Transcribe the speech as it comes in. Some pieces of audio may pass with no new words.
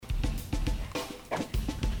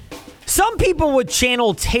Some people would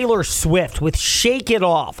channel Taylor Swift with Shake It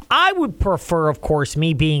Off. I would prefer, of course,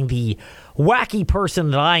 me being the wacky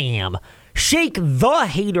person that I am, Shake the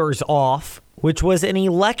Haters Off, which was an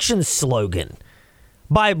election slogan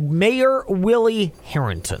by Mayor Willie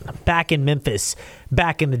Harrington back in Memphis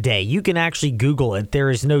back in the day. You can actually Google it. There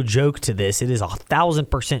is no joke to this. It is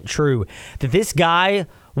 1,000% true that this guy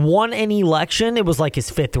won an election. It was like his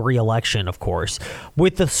fifth re-election, of course,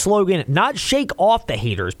 with the slogan, not shake off the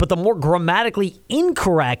haters, but the more grammatically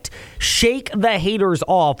incorrect shake the haters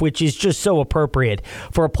off, which is just so appropriate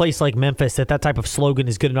for a place like Memphis that type of slogan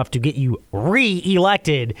is good enough to get you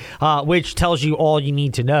re-elected, which tells you all you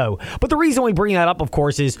need to know. But the reason we bring that up, of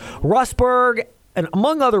course, is Rustburg, and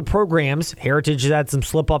among other programs, Heritage has had some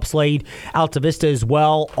slip-ups laid, Alta Vista as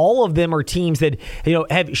well. All of them are teams that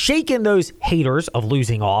have shaken those haters of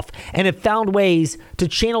losing off and have found ways to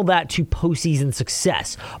channel that to postseason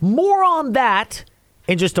success. More on that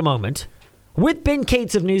in just a moment with Ben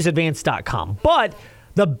Cates of NewsAdvance.com. But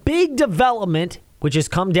the big development, which has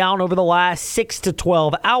come down over the last 6 to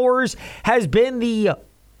 12 hours, has been the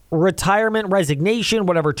resignation,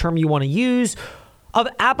 whatever term you want to use, of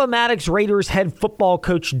Appomattox Raiders head football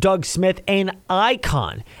coach Doug Smith, an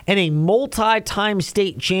icon and a multi-time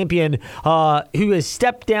state champion who has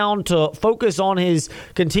stepped down to focus on his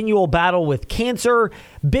continual battle with cancer.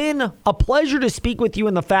 Ben, a pleasure to speak with you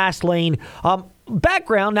in the fast lane.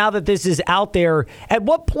 Background, now that this is out there, at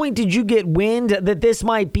what point did you get wind that this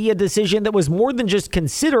might be a decision that was more than just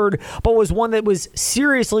considered, but was one that was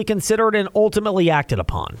seriously considered and ultimately acted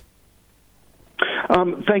upon?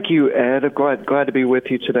 Thank you, Ed. Glad to be with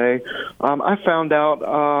you today. I found out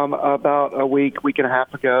about a week and a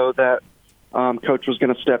half ago that Coach was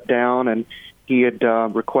going to step down, and he had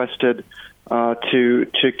requested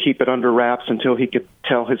to keep it under wraps until he could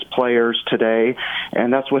tell his players today,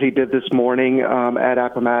 and that's what he did this morning at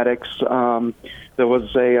Appomattox. There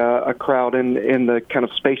was a crowd in the kind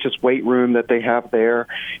of spacious weight room that they have there,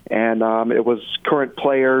 and it was current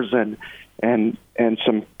players and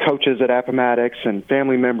some coaches at Appomattox and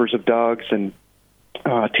family members of Doug's and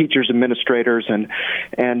teachers, administrators, and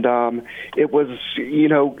it was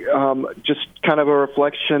just kind of a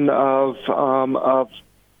reflection of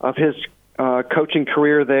his coaching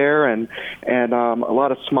career there, and a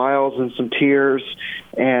lot of smiles and some tears,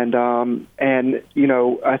 and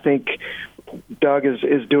I think Doug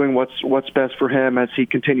is doing what's best for him as he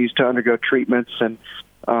continues to undergo treatments, and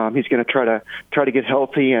he's going to try to get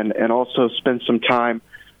healthy and also spend some time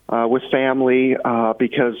with family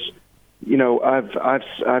because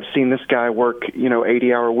I've seen this guy work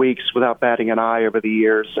 80-hour weeks without batting an eye over the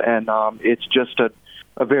years, and it's just a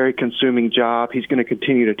very consuming job. He's going to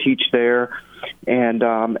continue to teach there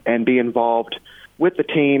and be involved with the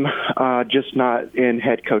team, just not in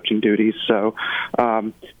head coaching duties. So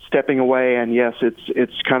stepping away, and yes,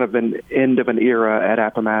 it's kind of an end of an era at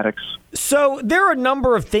Appomattox. So there are a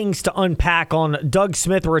number of things to unpack on Doug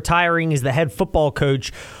Smith retiring as the head football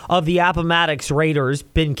coach of the Appomattox Raiders.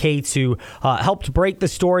 Ben Cates, who helped break the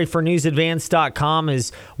story for NewsAdvance.com,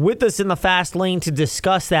 is with us in the fast lane to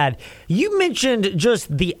discuss that. You mentioned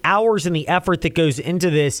just the hours and the effort that goes into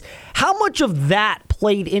this. How much of that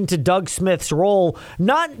played into Doug Smith's role,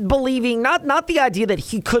 not believing, not the idea that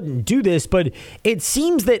he couldn't do this, but it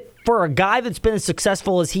seems that for a guy that's been as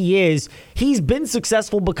successful as he is, he's been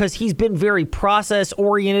successful because he's been very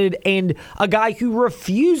process-oriented and a guy who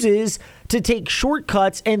refuses to take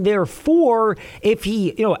shortcuts, and therefore, if he,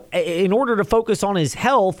 in order to focus on his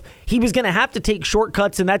health, he was going to have to take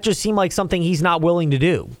shortcuts, and that just seemed like something he's not willing to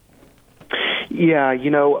do. Yeah,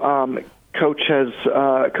 Coach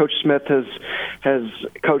Smith has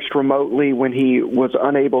coached remotely when he was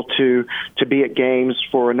unable to be at games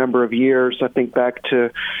for a number of years. I think back to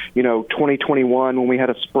 2021 when we had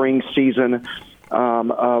a spring season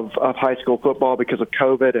of high school football because of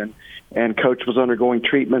COVID, and Coach was undergoing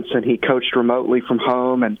treatments, and he coached remotely from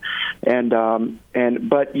home,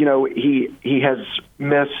 but he has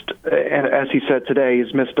missed, and as he said today,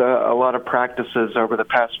 he's missed a lot of practices over the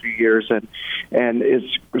past few years, and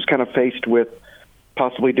was kind of faced with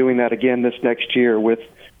possibly doing that again this next year with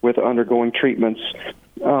undergoing treatments,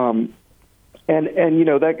 and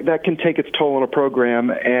that can take its toll on a program,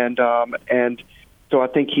 and so I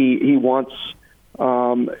think he wants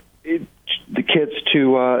the kids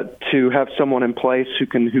to have someone in place who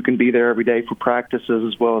can be there every day for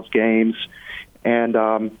practices as well as games, and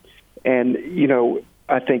I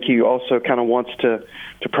think he also kind of wants to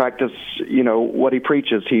practice what he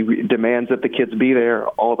preaches. He demands that the kids be there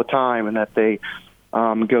all the time and that they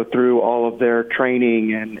go through all of their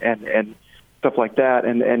training and stuff like that,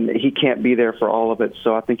 and he can't be there for all of it.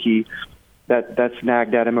 So I think that's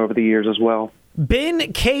nagged at him over the years as well.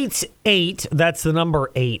 Ben Cates 8, that's the number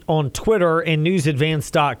 8, on Twitter and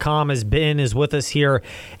newsadvance.com as Ben is with us here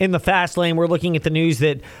in the Fast Lane. We're looking at the news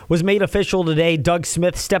that was made official today. Doug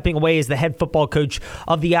Smith stepping away as the head football coach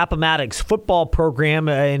of the Appomattox football program,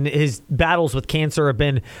 and his battles with cancer have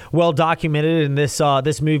been well documented, and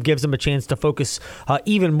this move gives him a chance to focus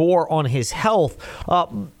even more on his health.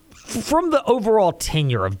 From the overall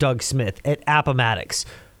tenure of Doug Smith at Appomattox,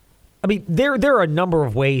 I mean, there are a number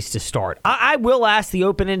of ways to start. I will ask the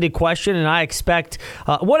open-ended question, and I expect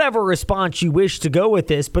whatever response you wish to go with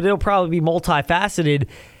this, but it'll probably be multifaceted.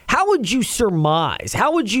 How would you surmise?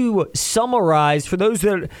 How would you summarize, for those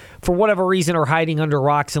that, for whatever reason, are hiding under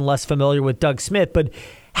rocks and less familiar with Doug Smith, but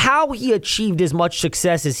how he achieved as much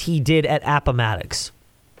success as he did at Appomattox?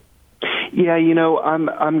 Yeah,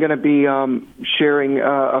 I'm going to be sharing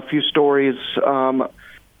a few stories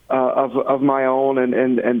of my own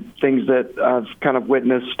and things that I've kind of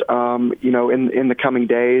witnessed, in the coming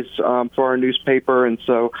days for our newspaper. And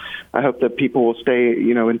so I hope that people will stay,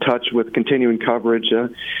 in touch with continuing coverage.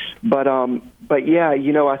 But yeah,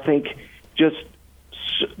 I think just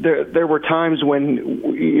there were times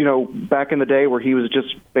when, back in the day where he was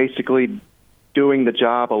just basically doing the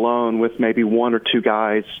job alone with maybe one or two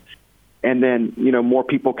guys. And then, more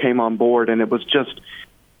people came on board, and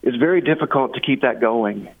it's very difficult to keep that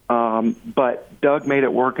going. But Doug made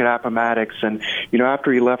it work at Appomattox, and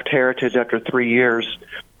after he left Heritage after 3 years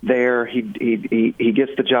there, he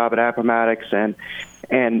gets the job at Appomattox, and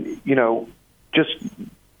just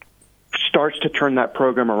starts to turn that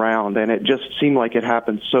program around. And it just seemed like it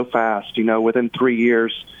happened so fast. Within 3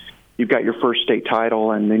 years, you've got your first state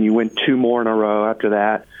title, and then you win 2 more in a row after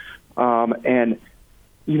that.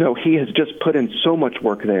 He has just put in so much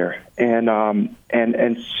work there, and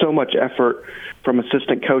so much effort from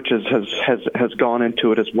assistant coaches has gone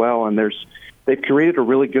into it as well. And they've created a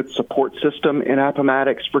really good support system in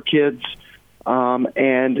Appomattox for kids, and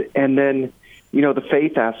then the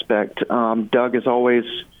faith aspect. Doug has always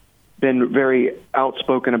been very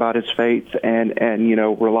outspoken about his faith and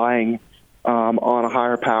relying on a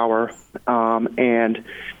higher power,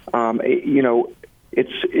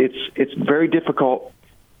 it's very difficult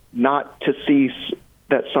not to see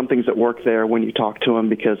that something's at work there when you talk to him,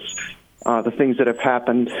 because the things that have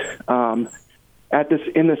happened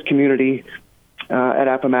in this community at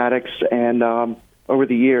Appomattox and over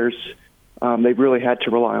the years, they've really had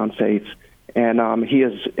to rely on faith, and he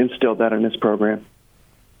has instilled that in his program.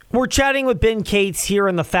 We're chatting with Ben Cates here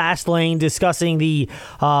in the Fast Lane, discussing the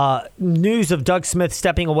news of Doug Smith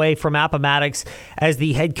stepping away from Appomattox as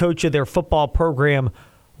the head coach of their football program.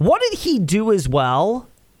 What did he do as well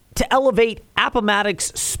to elevate Appomattox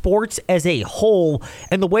sports as a whole,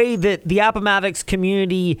 and the way that the Appomattox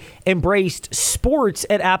community embraced sports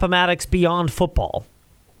at Appomattox beyond football?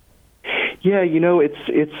 Yeah,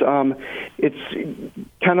 it's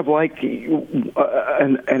kind of like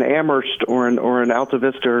an Amherst or an Alta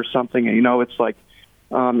Vista or something. It's like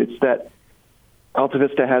it's that Alta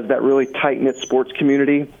Vista has that really tight knit sports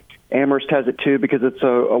community. Amherst has it too, because it's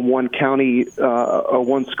a one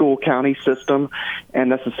school county system,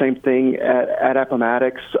 and that's the same thing at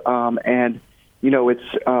Appomattox.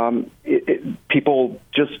 People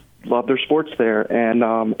just love their sports there, and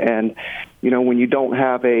when you don't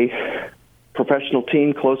have a professional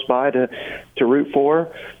team close by to root for,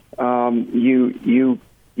 you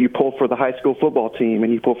pull for the high school football team,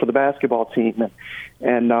 and you pull for the basketball team,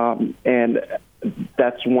 and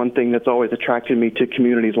that's one thing that's always attracted me to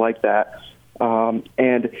communities like that.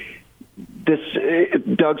 And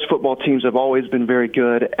Doug's football teams have always been very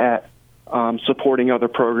good at supporting other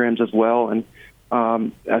programs as well. And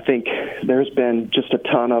I think there's been just a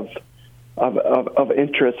ton of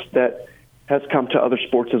interest that has come to other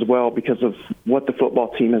sports as well because of what the football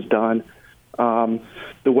team has done.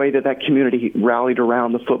 The way that community rallied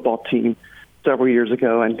around the football team several years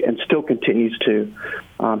ago and still continues to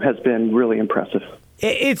has been really impressive.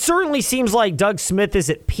 It certainly seems like Doug Smith is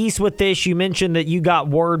at peace with this. You mentioned that you got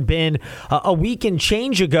word, Ben, a week and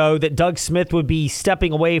change ago that Doug Smith would be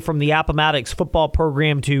stepping away from the Appomattox football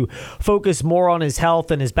program to focus more on his health,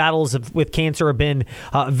 and his battles with cancer have been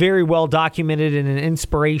very well documented and an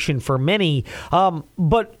inspiration for many.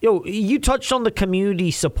 But you touched on the community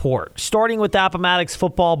support, starting with Appomattox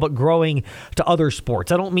football but growing to other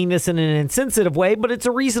sports. I don't mean this in an insensitive way, but it's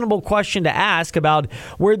a reasonable question to ask about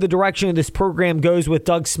where the direction of this program goes with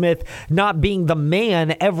Doug Smith not being the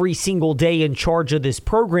man every single day in charge of this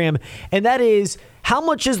program. And that is, how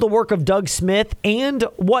much is the work of Doug Smith and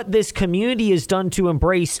what this community has done to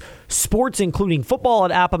embrace sports, including football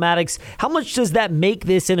at Appomattox, how much does that make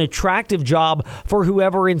this an attractive job for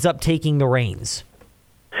whoever ends up taking the reins?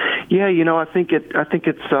 Yeah, I think it's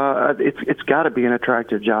got to be an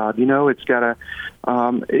attractive job. It's got to.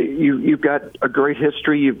 You've got a great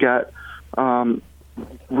history. You've got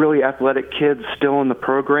really athletic kids still in the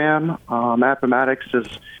program. Appomattox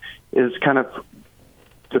is kind of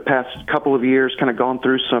the past couple of years kind of gone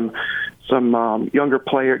through some younger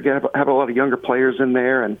have a lot of younger players in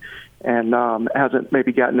there, and hasn't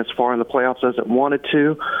maybe gotten as far in the playoffs as it wanted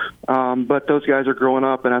to. But those guys are growing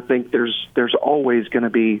up, and I think there's always going to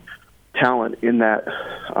be talent in that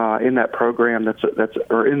program that's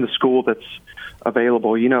or in the school that's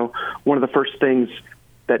available. One of the first things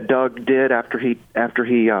that Doug did after he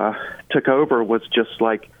took over was just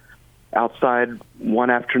like outside one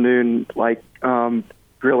afternoon, like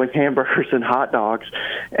grilling hamburgers and hot dogs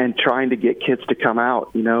and trying to get kids to come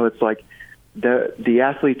out. It's like the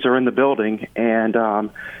athletes are in the building, and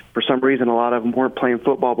for some reason a lot of them weren't playing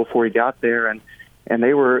football before he got there, and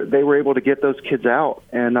they were able to get those kids out,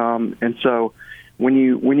 and so when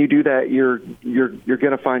you do that, you're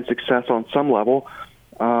going to find success on some level,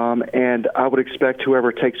 and I would expect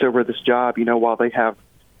whoever takes over this job, while they have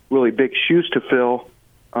really big shoes to fill,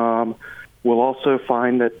 will also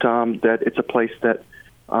find that it's a place that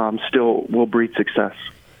still will breed success.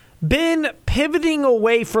 Ben, pivoting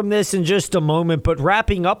away from this in just a moment, but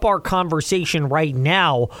wrapping up our conversation right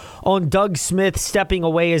now on Doug Smith stepping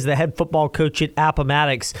away as the head football coach at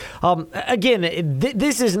Appomattox. Again,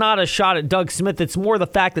 this is not a shot at Doug Smith. It's more the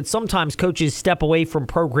fact that sometimes coaches step away from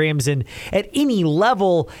programs and at any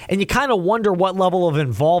level, and you kind of wonder what level of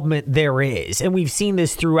involvement there is. And we've seen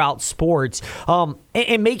this throughout sports,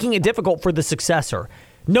 and making it difficult for the successor.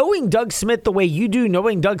 Knowing Doug Smith the way you do,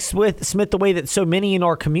 knowing Doug Smith the way that so many in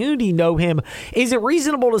our community know him, is it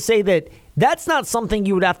reasonable to say that that's not something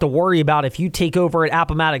you would have to worry about if you take over at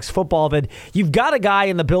Appomattox football, that you've got a guy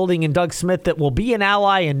in the building in Doug Smith that will be an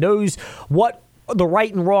ally and knows what the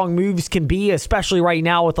right and wrong moves can be, especially right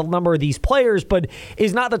now with a number of these players, but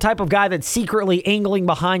is not the type of guy that's secretly angling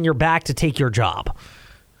behind your back to take your job?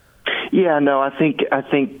 Yeah, no, I think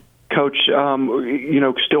Coach,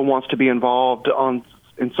 still wants to be involved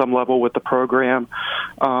in some level with the program,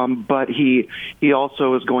 but he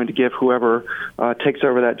also is going to give whoever takes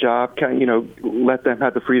over that job, let them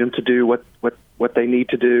have the freedom to do what they need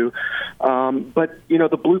to do. But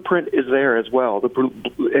the blueprint is there as well,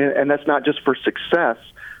 and that's not just for success.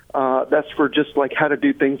 That's for just like how to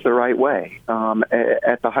do things the right way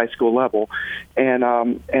at the high school level, and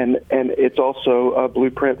it's also a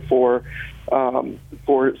blueprint for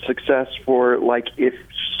success for if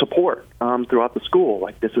support throughout the school.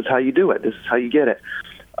 Like, this is how you do it. This is how you get it.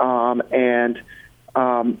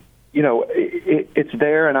 It's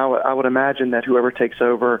there, and I would imagine that whoever takes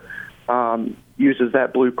over uses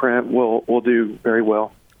that blueprint will do very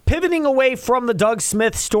well. Pivoting away from the Doug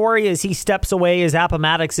Smith story as he steps away as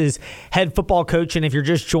Appomattox's head football coach, and if you're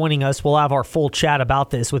just joining us, we'll have our full chat about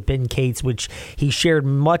this with Ben Cates, which he shared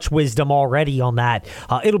much wisdom already on that.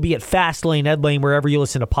 It'll be at Fast Lane, Ed Lane, wherever you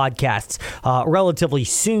listen to podcasts, relatively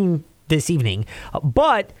soon this evening.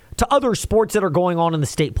 But to other sports that are going on in the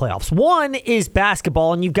state playoffs. One is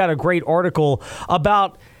basketball, and you've got a great article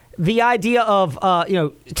about the idea of,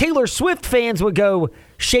 Taylor Swift fans would go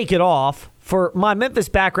shake it off. For my Memphis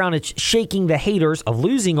background, it's shaking the haters of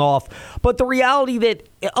losing off. But the reality that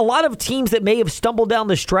a lot of teams that may have stumbled down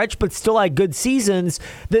the stretch but still had good seasons,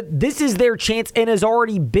 that this is their chance and has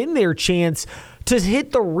already been their chance to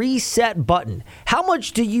hit the reset button. How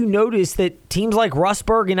much do you notice that teams like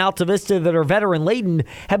Rustburg and Alta Vista that are veteran-laden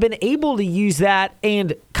have been able to use that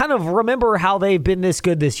and kind of remember how they've been this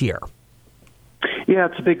good this year? Yeah,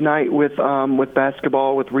 it's a big night with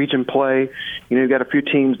basketball, with region play. You've got a few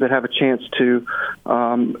teams that have a chance to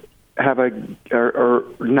have or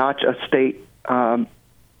notch a state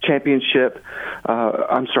championship.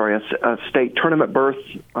 A state tournament berth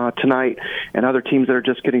tonight, and other teams that are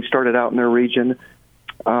just getting started out in their region.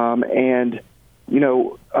 It's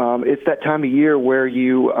that time of year where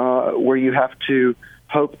you have to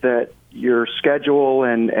hope that your schedule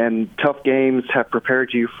and tough games have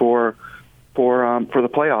prepared you for the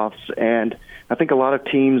playoffs. And I think a lot of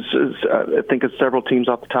teams, I think of several teams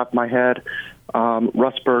off the top of my head,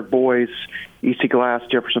 Rustburg boys, EC Glass,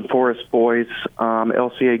 Jefferson Forest boys,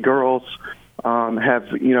 LCA girls,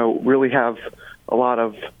 really have a lot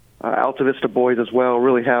of Alta Vista boys as well,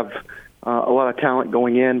 really have a lot of talent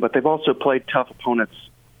going in, but they've also played tough opponents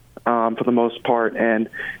for the most part. And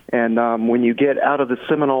when you get out of the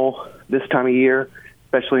Seminole this time of year,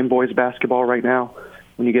 especially in boys basketball right now.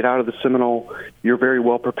 When you get out of the Seminole, you're very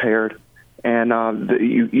well prepared, and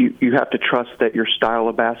you have to trust that your style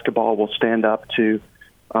of basketball will stand up to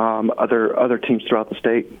other teams throughout the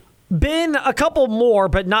state. Been a couple more,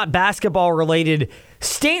 but not basketball related.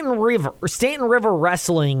 Stanton River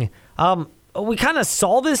Wrestling. We kind of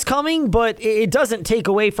saw this coming, but it doesn't take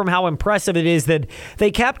away from how impressive it is that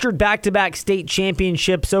they captured back-to-back state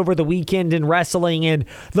championships over the weekend in wrestling, and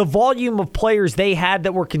the volume of players they had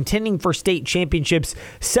that were contending for state championships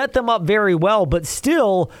set them up very well. But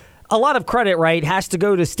still, a lot of credit, right, has to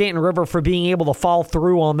go to Stanton River for being able to follow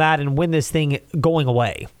through on that and win this thing going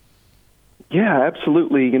away. Yeah,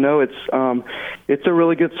 absolutely. It's a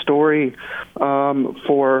really good story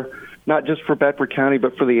for not just for Bedford County,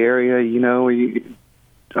 but for the area.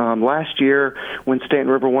 Last year when Stanton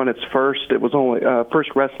River won its first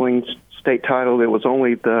wrestling state title, it was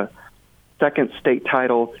only the second state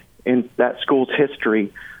title in that school's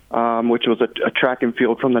history, which was a track and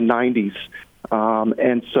field from the 90s.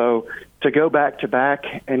 And so to go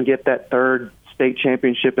back-to-back and get that third state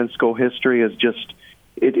championship in school history is just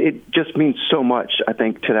it just means so much, I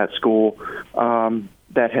think, to that school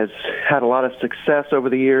that has had a lot of success over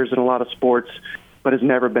the years in a lot of sports, but has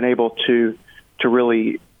never been able to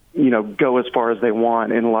really, go as far as they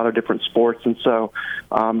want in a lot of different sports. And so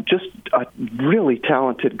just a really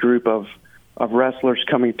talented group of wrestlers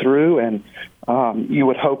coming through. And you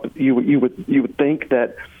would hope, you would think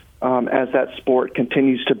that as that sport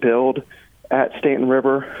continues to build at Stanton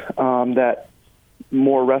River, that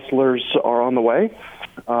more wrestlers are on the way.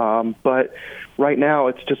 But right now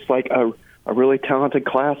it's just like a really talented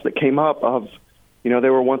class that came up of, they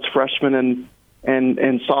were once freshmen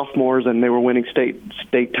and sophomores, and they were winning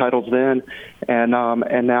state titles then, and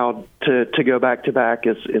now to go back to back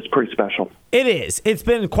is pretty special. It is. It's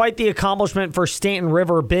been quite the accomplishment for Stanton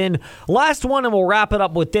River. Ben, last one, and we'll wrap it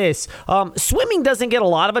up with this. Swimming doesn't get a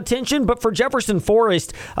lot of attention, but for Jefferson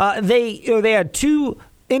Forest, they had two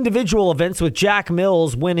individual events with Jack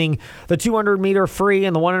Mills winning the 200-meter free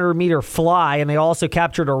and the 100-meter fly, and they also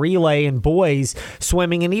captured a relay in boys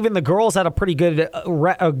swimming, and even the girls had a pretty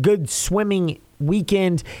good swimming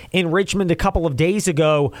weekend in Richmond a couple of days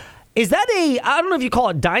ago. Is that I don't know if you call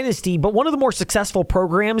it dynasty, but one of the more successful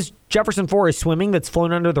programs, Jefferson Forest Swimming, that's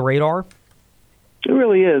flown under the radar? It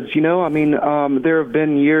really is. There have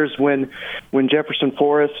been years when Jefferson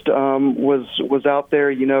Forest was out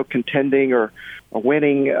there, contending or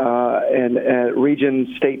winning and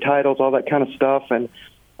region state titles, all that kind of stuff. And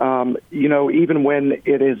even when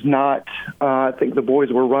it is not, I think the boys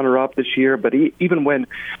were runner-up this year. But even when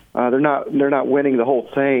they're not winning the whole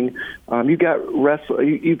thing, you've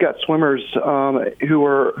got swimmers who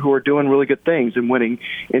are doing really good things and winning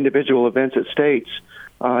individual events at states.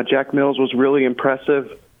 Jack Mills was really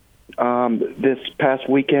impressive this past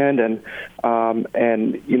weekend, and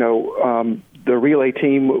the relay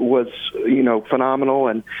team was phenomenal.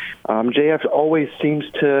 And JF always seems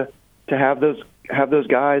to have those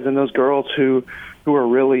guys and those girls who are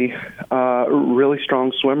really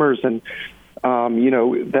strong swimmers, and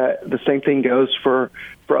that the same thing goes for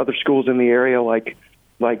other schools in the area, like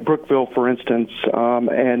Brookville, for instance,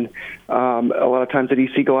 and a lot of times at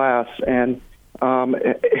EC Glass and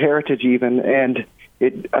Heritage even. And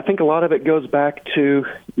I think a lot of it goes back to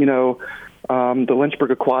the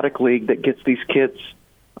Lynchburg Aquatic League that gets these kids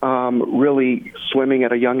really swimming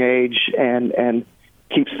at a young age and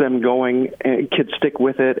keeps them going, and kids stick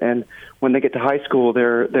with it. And when they get to high school,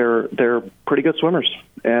 they're pretty good swimmers,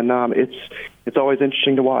 and it's always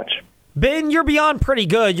interesting to watch. Ben, you're beyond pretty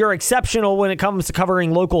good. You're exceptional when it comes to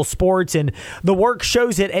covering local sports, and the work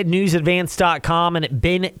shows it at newsadvance.com and at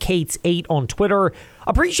Ben Cates 8 on Twitter.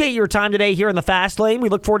 Appreciate your time today here in the Fast Lane. We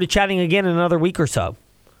look forward to chatting again in another week or so.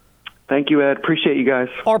 Thank you, Ed. Appreciate you guys.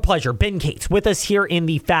 Our pleasure. Ben Cates with us here in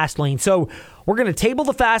the Fast Lane. So we're going to table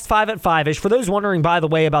the Fast Five at 5-ish. For those wondering, by the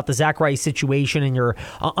way, about the Zach Rice situation and you're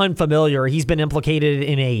unfamiliar, he's been implicated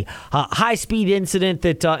in a high-speed incident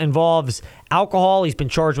that involves alcohol. He's been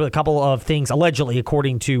charged with a couple of things, allegedly,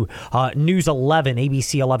 according to News 11,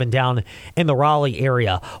 ABC 11 down in the Raleigh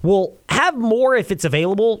area. We'll have more if it's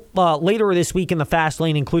available later this week in the Fast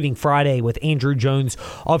Lane, including Friday with Andrew Jones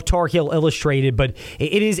of Tar Heel Illustrated. But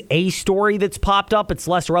it is a story that's popped up. It's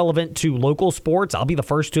less relevant to local sports. I'll be the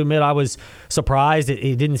first to admit I was surprised.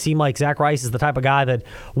 It didn't seem like Zach Rice is the type of guy that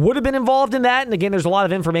would have been involved in that. And again, there's a lot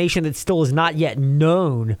of information that still is not yet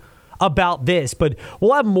known about this, but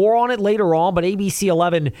we'll have more on it later on. But ABC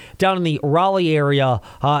 11 down in the Raleigh area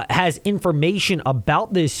has information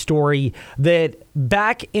about this story that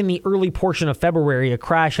back in the early portion of February, a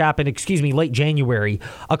crash happened, late January.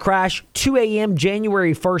 A crash, 2 a.m.,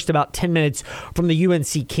 January 1st, about 10 minutes from the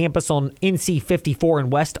UNC campus on NC 54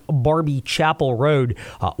 and West Barbie Chapel Road.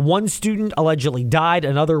 One student allegedly died.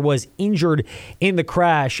 Another was injured in the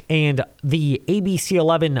crash, and the ABC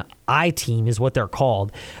 11 I-team is what they're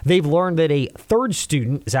called. They've learned that a third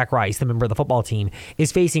student, Zach Rice, the member of the football team,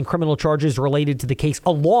 is facing criminal charges related to the case,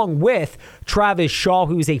 along with Travis Shaw,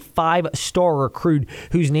 who is a 5-star recruit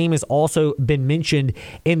whose name has also been mentioned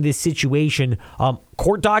in this situation.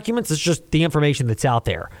 Court documents, it's just the information that's out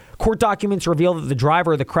there. Court documents reveal that the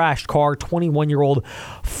driver of the crashed car, 21-year-old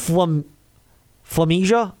Flamisia,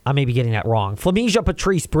 I may be getting that wrong, Flamisia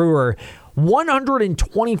Patrice Brewer,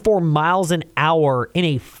 124 miles an hour in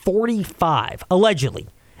a 45, allegedly,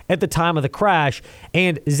 at the time of the crash.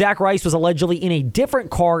 And Zach Rice was allegedly in a different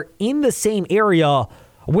car in the same area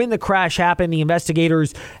when the crash happened. The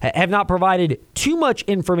investigators have not provided too much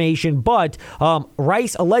information, but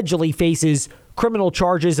Rice allegedly faces criminal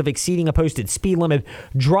charges of exceeding a posted speed limit,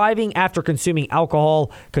 driving after consuming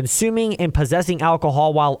alcohol, consuming and possessing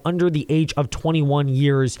alcohol while under the age of 21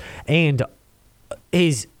 years, and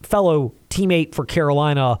his fellow teammate for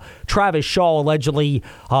Carolina, Travis Shaw, allegedly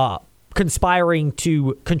conspiring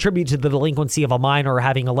to contribute to the delinquency of a minor,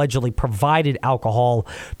 having allegedly provided alcohol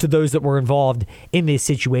to those that were involved in this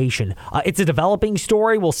situation. It's a developing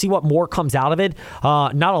story. We'll see what more comes out of it.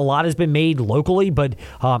 Not a lot has been made locally, but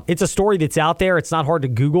it's a story that's out there. It's not hard to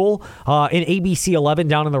Google. In ABC 11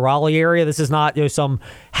 down in the Raleigh area, this is not some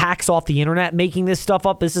hacks off the internet making this stuff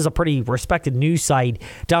up. This is a pretty respected news site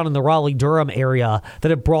down in the Raleigh-Durham area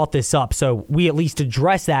that have brought this up. So we at least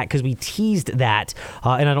address that because we teased that,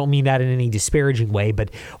 and I don't mean that in any disparaging way, but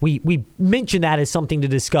we mentioned that as something to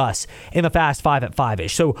discuss in the Fast Five at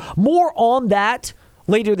 5-ish. So more on that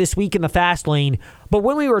later this week in the Fast Lane. But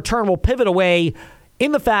when we return, we'll pivot away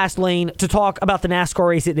in the Fast Lane to talk about the NASCAR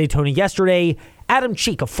race at Daytona yesterday. Adam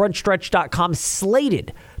Cheek of FrontStretch.com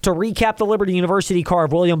slated to recap the Liberty University car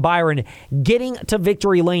of William Byron getting to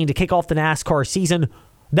victory lane to kick off the NASCAR season.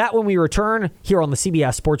 That when we return here on the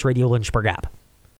CBS Sports Radio Lynchburg app.